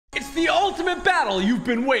It's the ultimate battle you've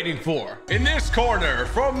been waiting for. In this corner,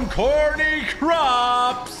 from Corny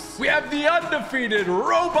Crops, we have the undefeated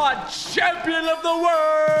robot champion of the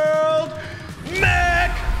world,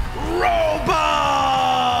 Mech Robot.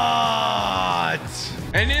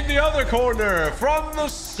 And in the other corner, from the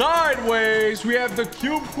sideways, we have the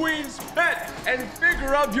Cube Queen's pet and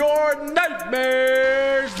figure of your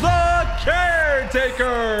nightmares, the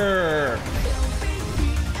Caretaker.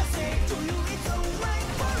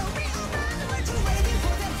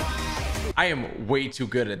 I am way too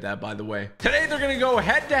good at that, by the way. Today, they're going to go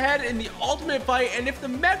head-to-head in the ultimate fight, and if the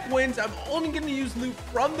Mech wins, I'm only going to use loot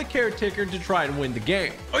from the Caretaker to try and win the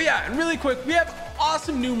game. Oh yeah, and really quick, we have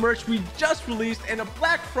awesome new merch we just released and a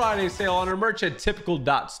Black Friday sale on our merch at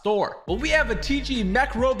typical.store. Well, we have a TG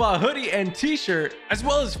Mech Robot hoodie and t-shirt, as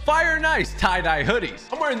well as Fire and Ice tie-dye hoodies.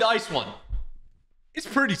 I'm wearing the ice one. It's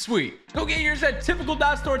pretty sweet. Go get yours at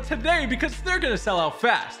typical.store today because they're going to sell out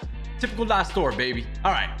fast. Typical.store, baby.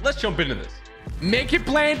 All right, let's jump into this. Make it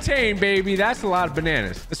plantain, baby. That's a lot of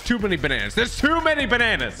bananas. There's too many bananas. There's too many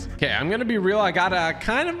bananas. Okay, I'm gonna be real. I got a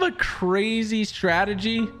kind of a crazy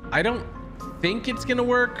strategy. I don't think it's gonna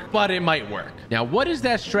work, but it might work. Now, what is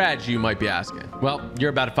that strategy, you might be asking? Well, you're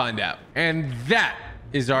about to find out. And that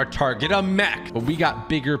is our target, a Mech. But we got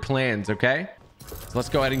bigger plans, okay? So let's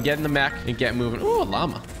go ahead and get in the Mech and get moving. Ooh, a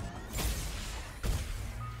llama.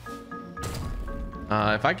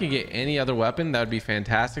 If I could get any other weapon, that would be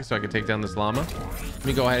fantastic, so I could take down this llama. Let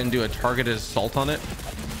me go ahead and do a targeted assault on it.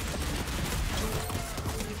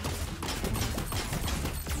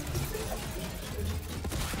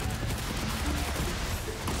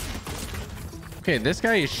 Okay, this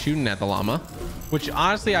guy is shooting at the llama, which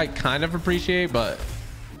honestly I kind of appreciate, but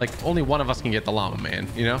like only one of us can get the llama, man.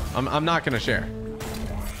 You know, I'm not gonna share.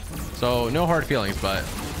 So no hard feelings, but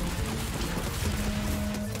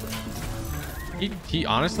He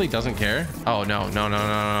honestly doesn't care. Oh, no.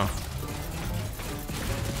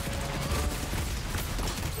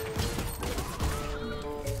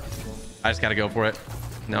 I just got to go for it.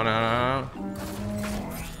 No.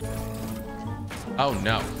 Oh,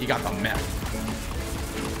 no. He got the Mech.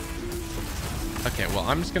 Okay, well,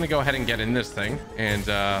 I'm just going to go ahead and get in this thing. And,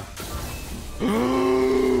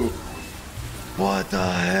 what the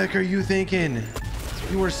heck are you thinking?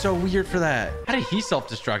 You were so weird for that. How did he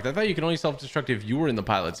self-destruct? I thought you could only self-destruct if you were in the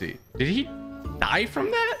pilot seat. Did he die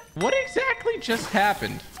from that? What exactly just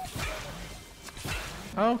happened?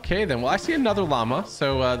 Okay, then. Well, I see another llama.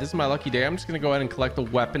 So this is my lucky day. I'm just going to go ahead and collect the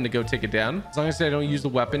weapon to go take it down. As long as I don't use the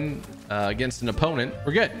weapon against an opponent,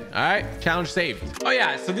 we're good. All right. Challenge saved. Oh,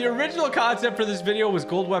 yeah. So the original concept for this video was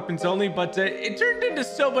gold weapons only, but it turned into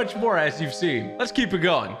so much more, as you've seen. Let's keep it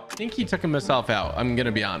going. I think he took himself out. I'm going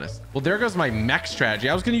to be honest. Well, there goes my Mech strategy.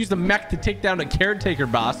 I was going to use the Mech to take down a Caretaker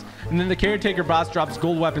boss, and then the Caretaker boss drops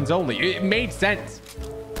gold weapons only. It made sense.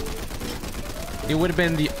 It would have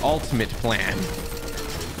been the ultimate plan.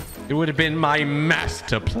 It would have been my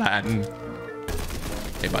master plan.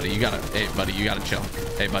 Hey, buddy, you gotta chill.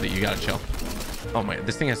 Hey, buddy, you gotta chill. Oh my,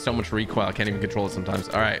 this thing has so much recoil. I can't even control it sometimes.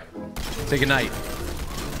 All right. Say goodnight.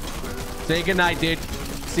 Say goodnight, dude.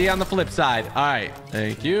 See you on the flip side. All right.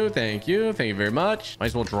 Thank you. Thank you very much. Might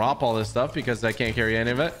as well drop all this stuff because I can't carry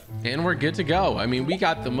any of it. And we're good to go. I mean, we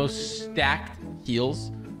got the most stacked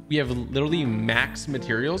heals. We have literally max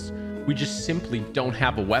materials. We just simply don't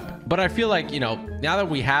have a weapon. But I feel like, you know, now that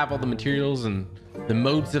we have all the materials and the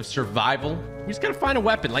modes of survival, we just gotta find a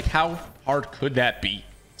weapon. Like, how hard could that be?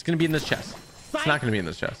 It's gonna be in this chest. It's not gonna be in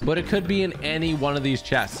this chest, but it could be in any one of these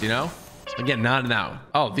chests, you know? Again, not now.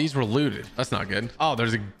 Oh, these were looted. That's not good. Oh,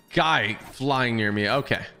 there's a guy flying near me.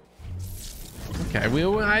 Okay. Okay,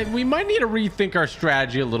 we might need to rethink our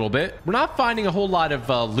strategy a little bit. We're not finding a whole lot of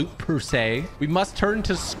loot per se. We must turn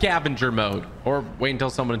to scavenger mode or wait until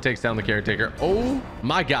someone takes down the Caretaker. Oh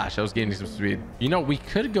my gosh, I was gaining some speed. You know, we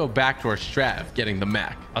could go back to our strat of getting the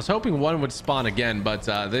Mech. I was hoping one would spawn again, but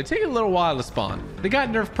they take a little while to spawn. They got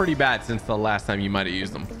nerfed pretty bad since the last time you might have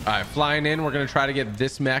used them. All right, flying in, we're going to try to get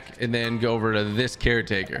this Mech and then go over to this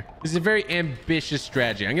Caretaker. This is a very ambitious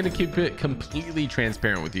strategy. I'm going to keep it completely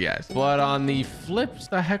transparent with you guys. But on the flips,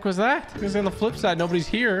 the heck was that? Because on the flip side, nobody's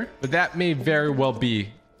here, but that may very well be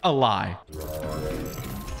a lie.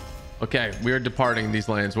 Okay, we are departing these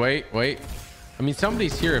lands. Wait. I mean,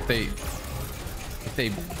 somebody's here if they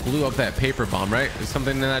blew up that paper bomb, right? Is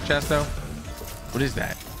something in that chest though? What is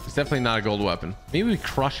that? It's definitely not a gold weapon. Maybe we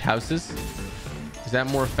crush houses. Is that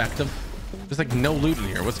more effective? There's like no loot in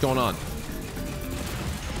here. What's going on?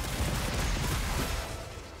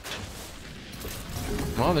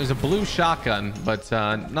 Well, there's a blue shotgun, but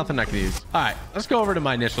nothing I can use. All right, let's go over to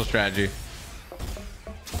my initial strategy.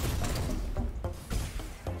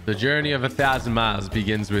 The journey of 1,000 miles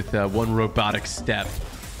begins with one robotic step.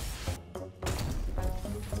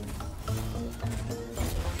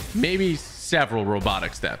 Maybe several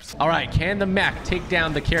robotic steps. All right, can the mech take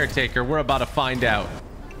down the caretaker? We're about to find out.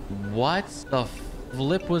 What the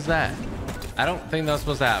flip was that? I don't think that's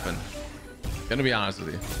supposed to happen. Gonna be honest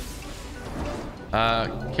with you.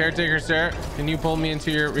 Caretaker, sir, can you pull me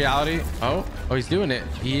into your reality? Oh, he's doing it.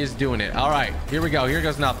 He is doing it. All right, here we go. Here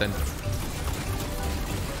goes nothing.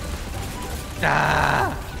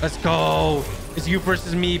 Let's go. It's you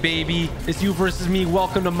versus me, baby. It's you versus me.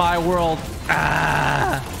 Welcome to my world.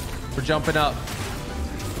 We're jumping up.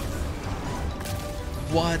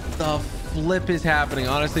 What the flip is happening?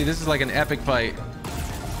 Honestly, this is like an epic fight.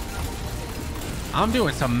 I'm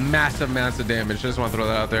doing some massive amounts of damage. I just want to throw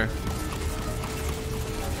that out there.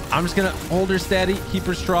 I'm just gonna hold her steady, keep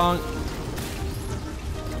her strong.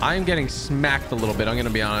 I am getting smacked a little bit, I'm gonna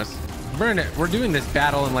be honest. We're doing this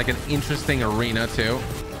battle in like an interesting arena too.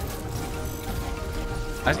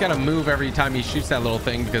 I just gotta move every time he shoots that little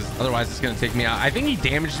thing because otherwise it's gonna take me out. I think he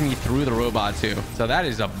damaged me through the robot too, so that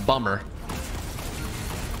is a bummer.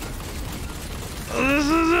 This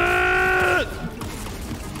is it!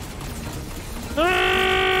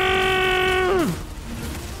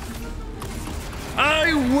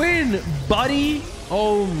 I win, buddy.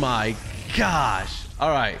 Oh my gosh.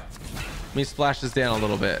 All right, let me splash this down a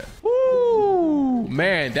little bit. Woo,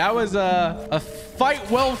 man, that was a fight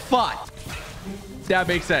well fought. That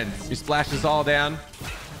makes sense. We splash this all down.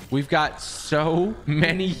 We've got so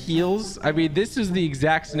many heals. I mean, this is the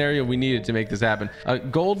exact scenario we needed to make this happen. A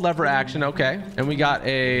gold lever action, okay. And we got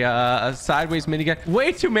a sideways minigun.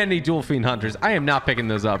 Way too many dual fiend hunters. I am not picking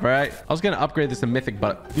those up, all right? I was gonna upgrade this to mythic,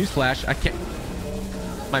 but newsflash, I can't.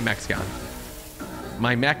 My mech's gone.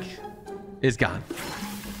 My mech is gone.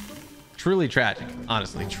 Truly tragic,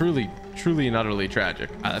 honestly. Truly and utterly tragic.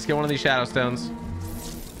 All right, let's get one of these shadow stones.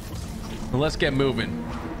 And let's get moving.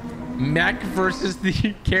 Mech versus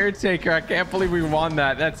the caretaker. I can't believe we won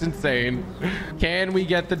that. That's insane. Can we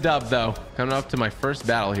get the dub though? Coming up to my first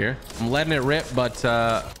battle here. I'm letting it rip, but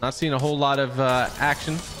not seeing a whole lot of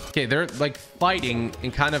action. Okay, they're like fighting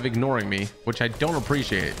and kind of ignoring me, which I don't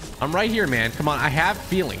appreciate. I'm right here, man. Come on, I have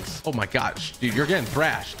feelings. Oh my gosh, dude, you're getting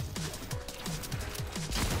thrashed.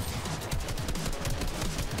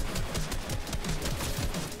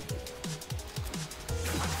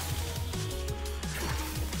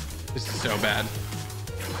 This is so bad.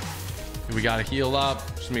 We gotta heal up,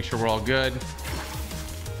 just make sure we're all good.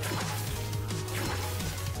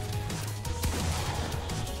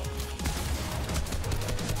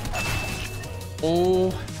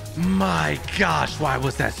 Oh my gosh, why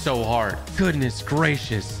was that so hard? Goodness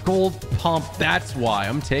gracious. Gold pump, that's why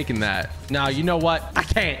I'm taking that. Now, you know what? I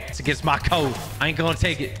can't. It's against my code. I ain't gonna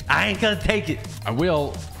take it. I ain't gonna take it. I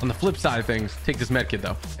will, on the flip side of things, take this medkit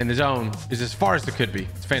though. And the zone is as far as it could be.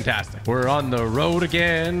 It's fantastic. We're on the road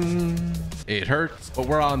again. It hurts, but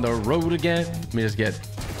we're on the road again. Let me just get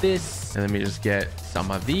this. And let me just get some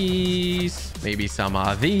of these. Maybe some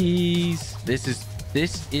of these. This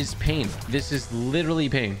is pain. This is literally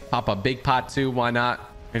pain. Pop a big pot too. Why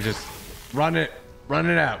not? And just run it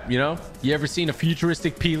out, you know? You ever seen a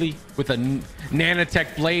futuristic Peely with a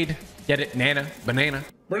nanotech blade? Get it? Banana.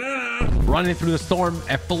 Running through the storm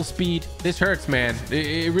at full speed. This hurts, man.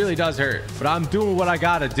 It really does hurt. But I'm doing what I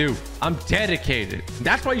gotta do. I'm dedicated.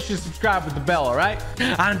 That's why you should subscribe with the bell, all right?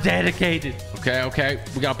 I'm dedicated. Okay.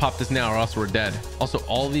 We gotta pop this now or else we're dead. Also,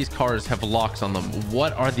 all these cars have locks on them.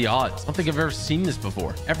 What are the odds? I don't think I've ever seen this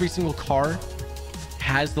before. Every single car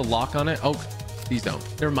has the lock on it. Oh, these don't.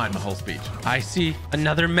 Never mind my whole speech. I see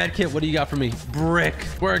another medkit. What do you got for me? Brick.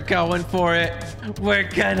 We're going for it. We're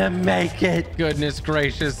gonna make it. Goodness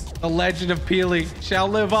gracious. The legend of Peely shall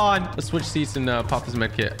live on. Let's switch seats and pop this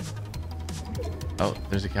medkit. Oh,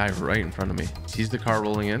 there's a guy right in front of me. He sees the car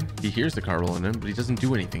rolling in. He hears the car rolling in, but he doesn't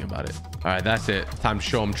do anything about it. All right, that's it. Time to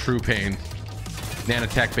show him true pain.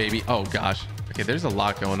 Nanotech, baby. Oh, gosh. Okay, there's a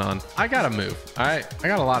lot going on. I gotta move. All right, I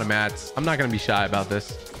got a lot of mats. I'm not gonna be shy about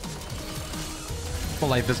this. I'll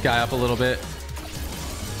light this guy up a little bit.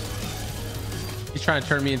 He's trying to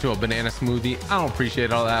turn me into a banana smoothie. I don't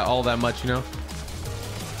appreciate all that much, you know.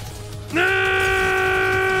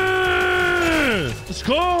 Let's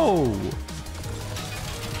go.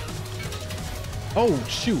 Oh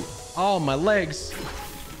shoot. Oh, my legs.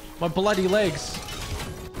 My bloody legs.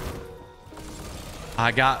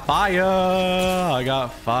 I got fire. I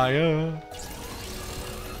got fire.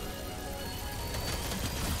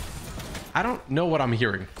 I don't know what I'm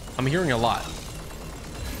hearing. I'm hearing a lot.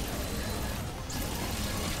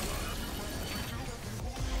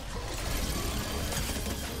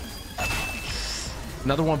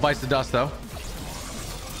 Another one bites the dust, though.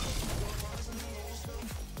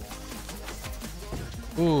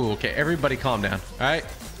 Ooh, okay. Everybody calm down. All right.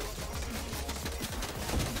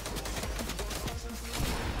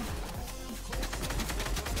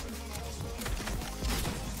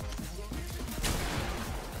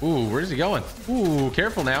 Ooh, where's he going? Ooh,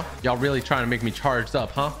 careful now. Y'all really trying to make me charged up,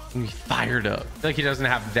 huh? Me fired up. I feel like he doesn't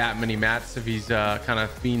have that many mats if he's kind of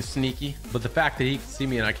being sneaky. But the fact that he can see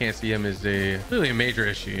me and I can't see him is really a major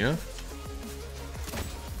issue, you know?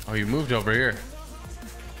 Oh, you moved over here.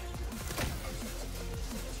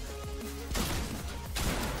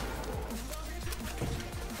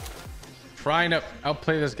 Trying to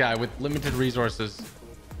outplay this guy with limited resources.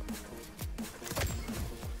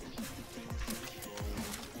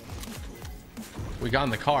 We got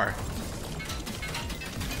in the car.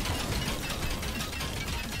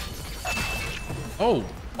 Oh,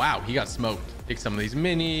 wow. He got smoked. Take some of these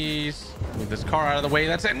minis. Move this car out of the way.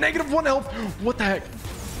 That's at -1 health. What the heck?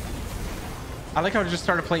 I like how I just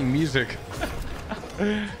started playing music.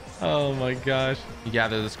 Oh my gosh. You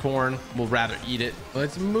gather this corn. We'll rather eat it.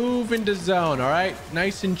 Let's move into zone. All right.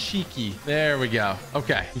 Nice and cheeky. There we go.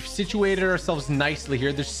 Okay. We've situated ourselves nicely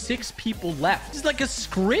here. There's 6 people left. This is like a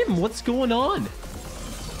scrim. What's going on?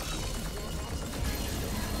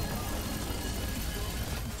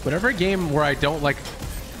 Whenever a game where I don't like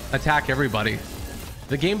attack everybody,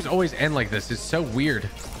 the games always end like this. It's so weird.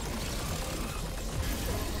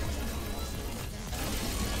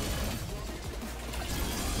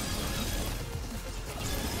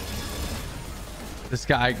 This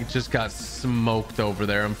guy just got smoked over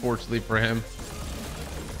there, unfortunately for him.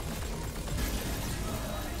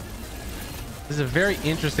 This is a very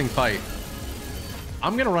interesting fight.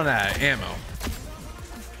 I'm gonna run out of ammo.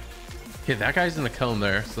 Okay, that guy's in the cone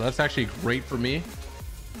there, so that's actually great for me.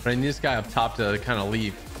 But I need this guy up top to kind of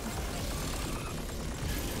leave.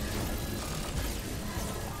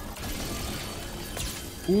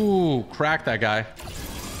 Ooh, crack that guy.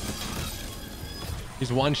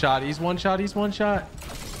 He's one shot. He's one shot. He's one shot.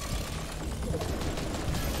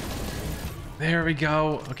 There we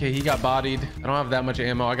go. Okay, he got bodied. I don't have that much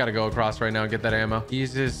ammo. I got to go across right now and get that ammo.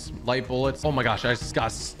 Use his light bullets. Oh my gosh, I just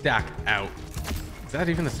got stacked out. Is that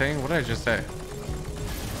even the saying? What did I just say?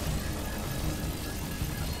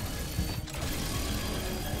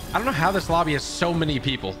 I don't know how this lobby has so many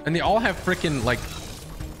people. And they all have freaking like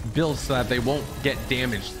builds so that they won't get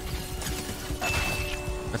damaged.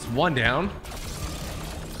 That's one down.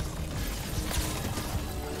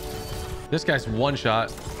 This guy's one shot.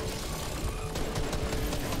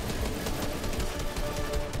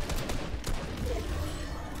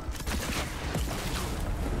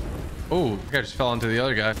 Oh, the guy just fell onto the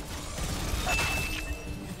other guy.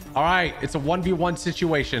 All right, it's a 1v1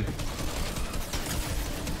 situation.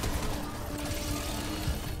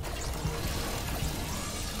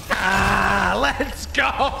 Ah, let's go.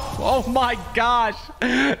 Oh my gosh.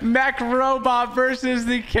 Mech robot versus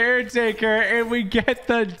the Caretaker, and we get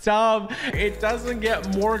the dub. It doesn't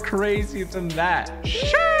get more crazy than that.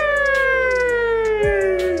 Sheesh.